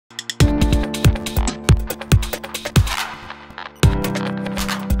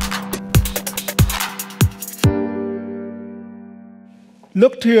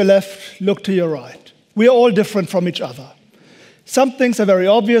Look to your left, look to your right. We are all different from each other. Some things are very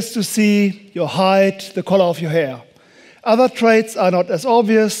obvious to see, your height, the color of your hair. Other traits are not as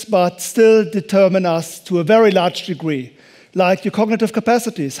obvious, but still determine us to a very large degree, like your cognitive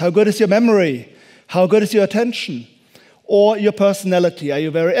capacities. How good is your memory? How good is your attention? Or your personality. Are you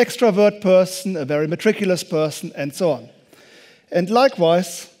a very extrovert person, a very meticulous person, and so on. And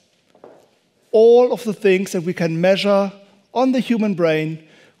likewise, all of the things that we can measure on the human brain,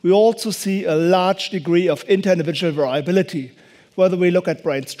 we also see a large degree of inter-individual variability, whether we look at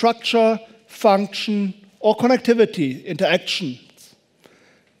brain structure, function, or connectivity, interactions.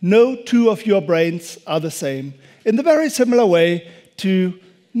 No two of your brains are the same, in the very similar way to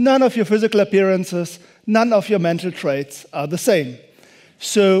none of your physical appearances, none of your mental traits are the same.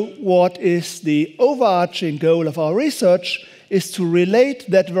 So what is the overarching goal of our research is to relate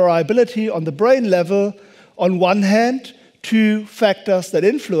that variability on the brain level, on one hand, to factors that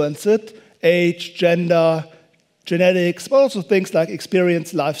influence it, age, gender, genetics, but also things like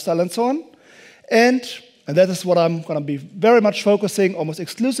experience, lifestyle, and so on. And that is what I'm going to be very much focusing, almost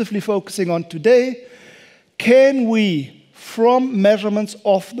exclusively focusing on today. Can we, from measurements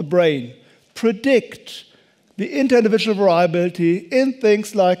of the brain, predict the inter-individual variability in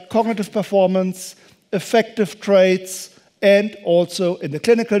things like cognitive performance, affective traits, and also in the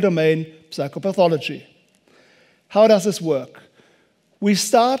clinical domain, psychopathology? How does this work? We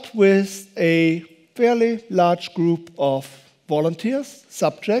start with a fairly large group of volunteers,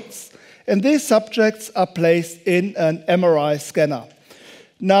 subjects, and these subjects are placed in an MRI scanner.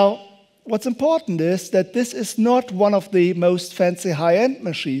 Now, what's important is that this is not one of the most fancy high-end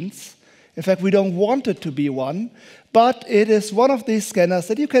machines. In fact, we don't want it to be one, but it is one of these scanners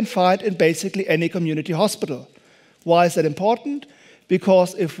that you can find in basically any community hospital. Why is that important?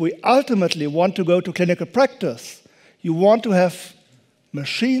 Because if we ultimately want to go to clinical practice, you want to have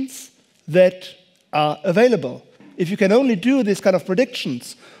machines that are available. If you can only do these kind of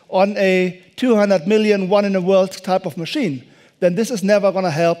predictions on a 200 million, one-in-a-world type of machine, then this is never going to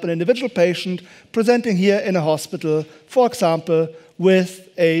help an individual patient presenting here in a hospital, for example, with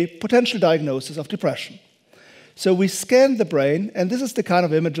a potential diagnosis of depression. So we scan the brain, and this is the kind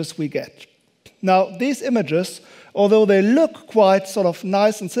of images we get. Now, these images, although they look quite sort of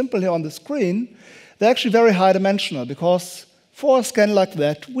nice and simple here on the screen, they're actually very high-dimensional, because for a scan like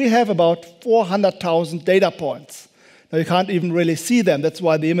that, we have about 400,000 data points. Now, you can't even really see them. That's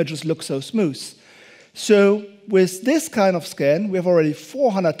why the images look so smooth. So with this kind of scan, we have already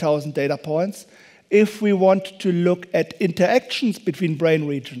 400,000 data points. If we want to look at interactions between brain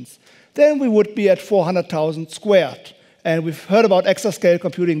regions, then we would be at 400,000 squared. And we've heard about exascale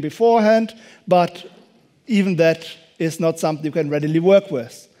computing beforehand, but even that is not something you can readily work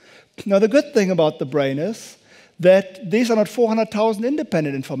with. Now, the good thing about the brain is that these are not 400,000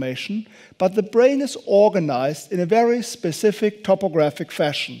 independent information, but the brain is organized in a very specific topographic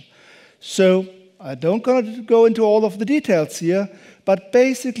fashion. So I don't going to go into all of the details here, but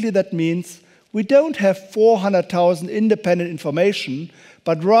basically that means we don't have 400,000 independent information,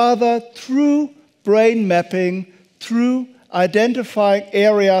 but rather through brain mapping, through identifying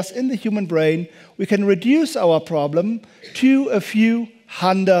areas in the human brain, we can reduce our problem to a few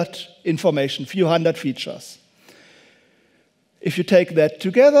hundred information, few hundred features. If you take that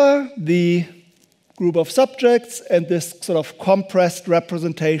together, the group of subjects and this sort of compressed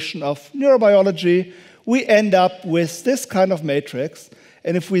representation of neurobiology, we end up with this kind of matrix.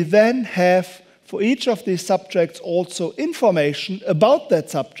 And if we then have for each of these subjects also information about that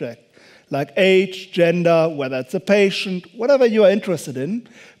subject, like age, gender, whether it's a patient, whatever you are interested in,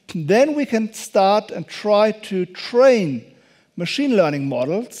 then we can start and try to train machine learning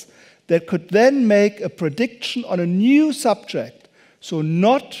models that could then make a prediction on a new subject. So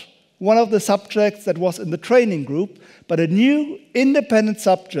not one of the subjects that was in the training group, but a new independent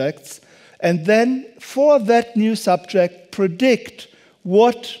subject, and then for that new subject predict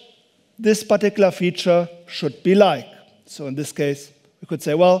what this particular feature should be like. So in this case, we could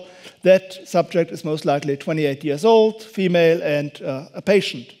say, well, that subject is most likely 28 years old, female, and a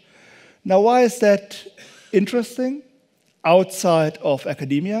patient. Now, why is that interesting outside of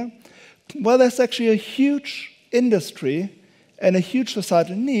academia? Well, there's actually a huge industry and a huge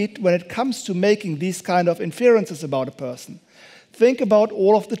societal need when it comes to making these kind of inferences about a person. Think about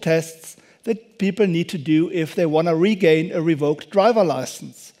all of the tests that people need to do if they want to regain a revoked driver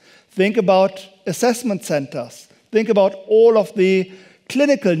license. Think about assessment centers. Think about all of the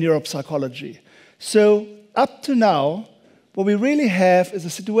clinical neuropsychology. So up to now, what we really have is a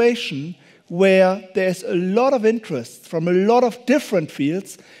situation where there's a lot of interest from a lot of different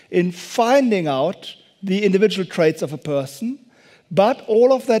fields in finding out the individual traits of a person, But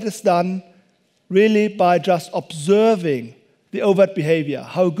all of that is done really by just observing the overt behavior.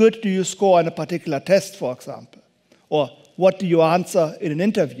 How good do you score on a particular test, for example? Or what do you answer in an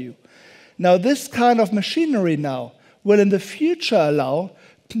interview? Now, this kind of machinery now will in the future allow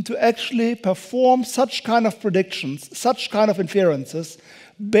to actually perform such kind of predictions, such kind of inferences,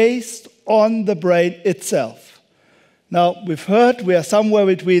 based on the brain itself. Now, we've heard we are somewhere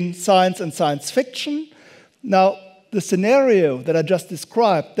between science and science fiction. Now, the scenario that I just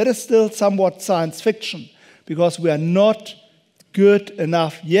described, that is still somewhat science fiction, because we are not good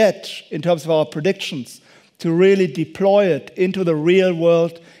enough yet in terms of our predictions to really deploy it into the real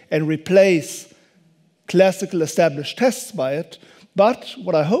world and replace classical established tests by it. But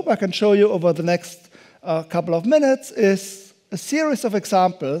what I hope I can show you over the next couple of minutes is a series of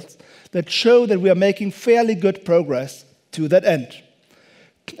examples that show that we are making fairly good progress to that end.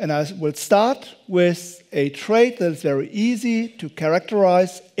 And I will start with a trait that is very easy to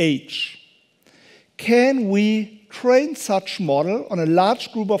characterize: age. Can we train such model on a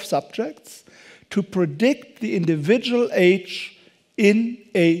large group of subjects to predict the individual age in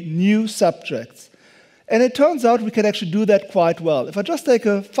a new subject? And it turns out we can actually do that quite well. If I just take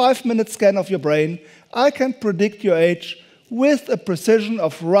a 5-minute scan of your brain, I can predict your age with a precision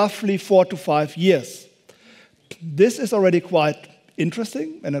of roughly 4 to 5 years. This is already quite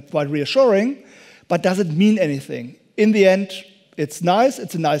interesting and quite reassuring, but does it mean anything? In the end, it's nice,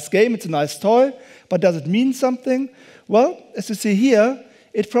 it's a nice game, it's a nice toy, but does it mean something? Well, as you see here,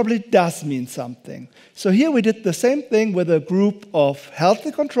 it probably does mean something. So here we did the same thing with a group of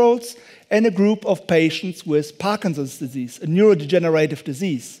healthy controls and a group of patients with Parkinson's disease, a neurodegenerative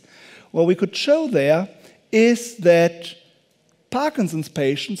disease. What we could show there is that Parkinson's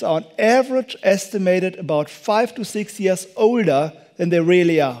patients are on average estimated about 5 to 6 years older than they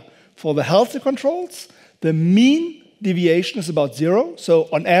really are. For the healthy controls, the mean deviation is about 0. So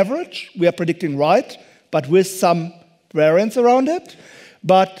on average, we are predicting right, but with some variance around it.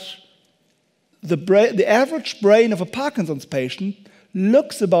 But the average brain of a Parkinson's patient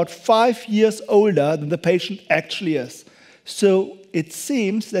looks about 5 years older than the patient actually is. So it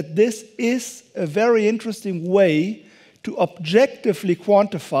seems that this is a very interesting way to objectively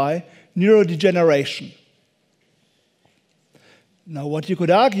quantify neurodegeneration. Now, what you could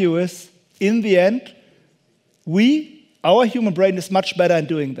argue is, in the end, our human brain is much better in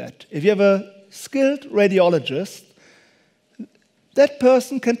doing that. If you have a skilled radiologist, that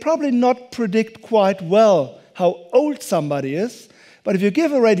person can probably not predict quite well how old somebody is, but if you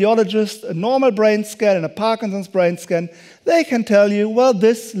give a radiologist a normal brain scan and a Parkinson's brain scan, they can tell you, well,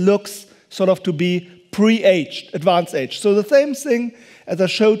 this looks sort of to be pre-aged, advanced age. So the same thing as I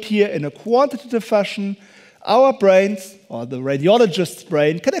showed here in a quantitative fashion, our brains, or the radiologist's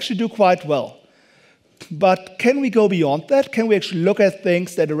brain, can actually do quite well. But can we go beyond that? Can we actually look at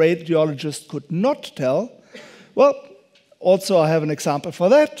things that a radiologist could not tell? Well, also I have an example for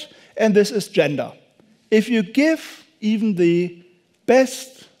that, and this is gender. If you give even the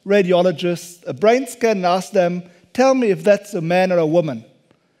best radiologists a brain scan and ask them, tell me if that's a man or a woman,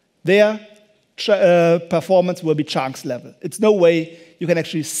 their performance will be chance level. It's no way you can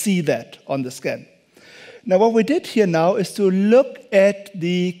actually see that on the scan. Now, what we did here now is to look at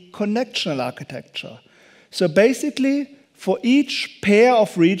the connectional architecture. So basically, for each pair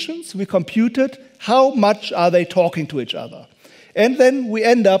of regions, we computed how much are they talking to each other. And then we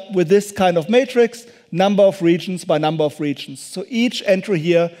end up with this kind of matrix, number of regions by number of regions. So each entry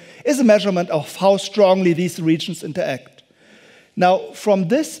here is a measurement of how strongly these regions interact. Now, from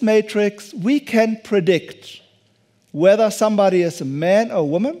this matrix, we can predict whether somebody is a man or a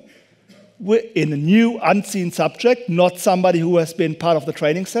woman in a new unseen subject, not somebody who has been part of the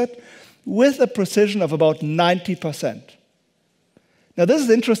training set, with a precision of about 90%. Now, this is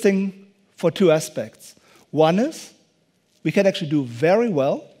interesting for two aspects. One is we can actually do very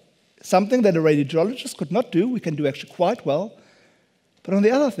well, something that a radiologist could not do, we can do actually quite well. But on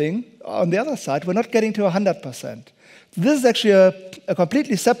the other side, we're not getting to 100%. This is actually a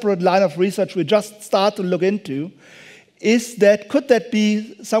completely separate line of research we just start to look into. Could that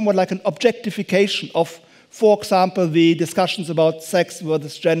be somewhat like an objectification of, for example, the discussions about sex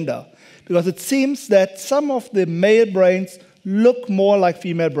versus gender? Because it seems that some of the male brains look more like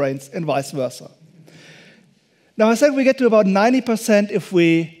female brains and vice versa. Now, I said we get to about 90% if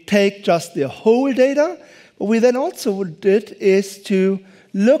we take just the whole data. What we then also did is to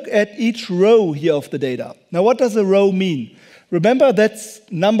look at each row here of the data. Now, what does a row mean? Remember, that's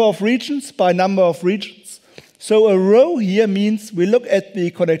number of regions by number of regions. So a row here means we look at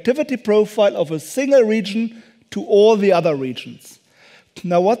the connectivity profile of a single region to all the other regions.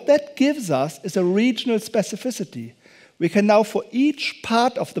 Now, what that gives us is a regional specificity. we can now for each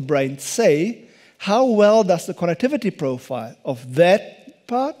part of the brain say how well does the connectivity profile of that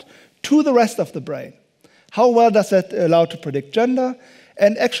part to the rest of the brain. How well does that allow to predict gender?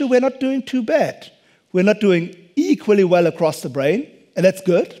 And actually, we're not doing too bad. We're not doing equally well across the brain, and that's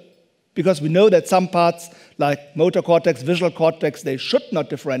good, because we know that some parts, like motor cortex, visual cortex, they should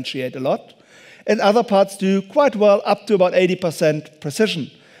not differentiate a lot, and other parts do quite well, up to about 80% precision.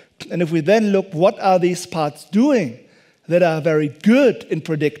 And if we then look, what are these parts doing that are very good in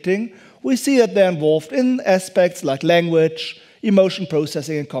predicting, we see that they're involved in aspects like language, emotion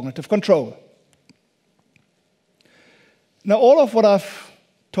processing, and cognitive control. Now, all of what I've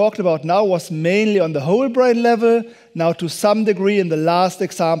talked about now was mainly on the whole brain level, now to some degree in the last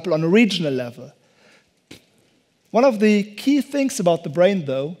example on a regional level. One of the key things about the brain,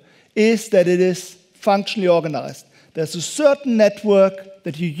 though, is that it is functionally organized. There's a certain network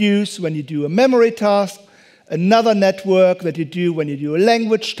that you use when you do a memory task, another network that you do when you do a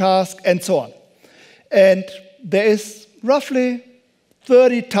language task, and so on. And there is roughly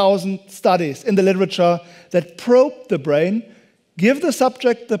 30,000 studies in the literature that probe the brain, give the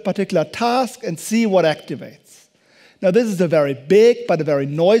subject the particular task, and see what activates. Now, this is a very big but a very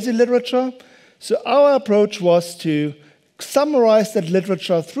noisy literature. So our approach was to summarize that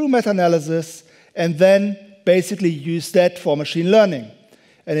literature through meta-analysis and then basically use that for machine learning.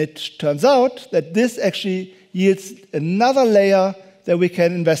 And it turns out that this actually yields another layer that we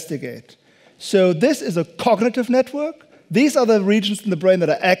can investigate. So this is a cognitive network. These are the regions in the brain that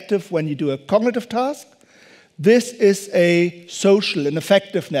are active when you do a cognitive task. This is a social and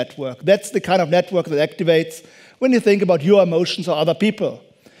affective network. That's the kind of network that activates when you think about your emotions or other people.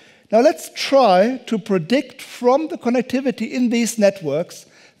 Now let's try to predict from the connectivity in these networks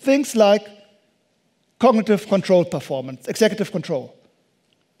things like cognitive control performance, executive control.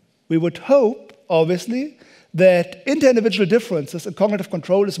 We would hope, obviously, that inter-individual differences in cognitive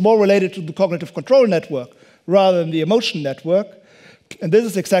control is more related to the cognitive control network rather than the emotion network. And this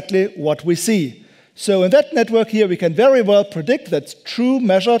is exactly what we see. So in that network here, we can very well predict that's true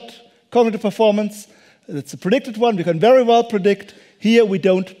measured cognitive performance. It's a predicted one. We can very well predict. Here, we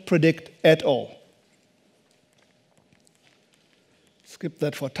don't predict at all. Skip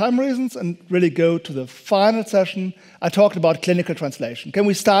that for time reasons and really go to the final session. I talked about clinical translation. Can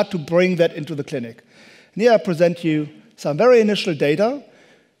we start to bring that into the clinic? And here I present you some very initial data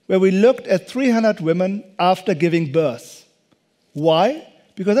where we looked at 300 women after giving birth. Why?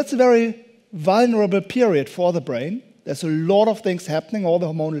 Because that's a very vulnerable period for the brain. There's a lot of things happening, all the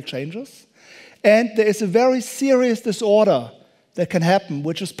hormonal changes. And there is a very serious disorder that can happen,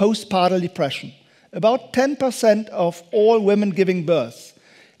 which is postpartum depression. About 10% of all women giving birth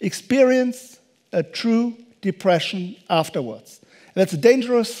experience a true depression afterwards. And that's a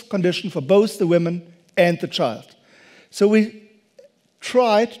dangerous condition for both the women and the child. So we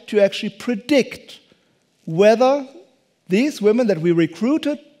tried to actually predict whether these women that we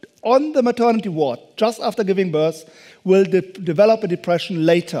recruited on the maternity ward just after giving birth will develop a depression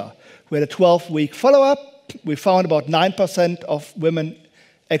later. We had a 12-week follow-up. We found about 9% of women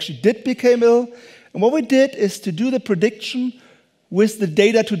actually did become ill. And what we did is to do the prediction with the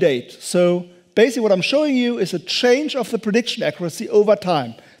data to date. So basically what I'm showing you is a change of the prediction accuracy over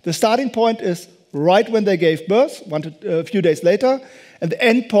time. The starting point is right when they gave birth, a few days later, and the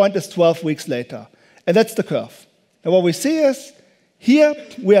end point is 12 weeks later. And that's the curve. And what we see is, here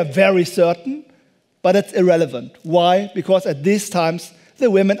we are very certain, but it's irrelevant. Why? Because at these times,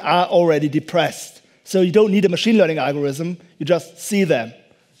 the women are already depressed. So you don't need a machine learning algorithm, you just see them.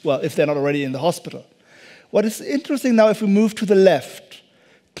 Well, if they're not already in the hospital. What is interesting now, if we move to the left,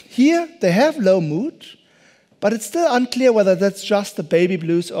 here they have low mood, but it's still unclear whether that's just the baby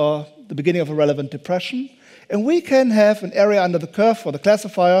blues or the beginning of a relevant depression. And we can have an area under the curve for the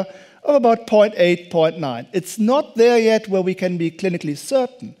classifier of about 0.8, 0.9. It's not there yet where we can be clinically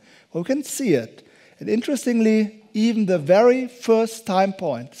certain, but we can see it. And interestingly, even the very first time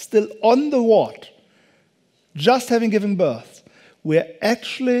point, still on the ward, just having given birth, we're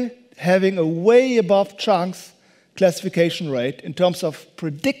actually having a way above chance classification rate in terms of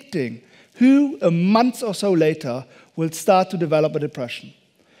predicting who a month or so later will start to develop a depression.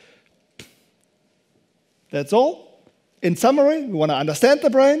 That's all. In summary, we want to understand the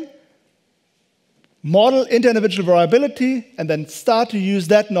brain, model inter-individual variability, and then start to use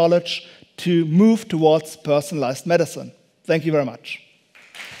that knowledge to move towards personalized medicine. Thank you very much.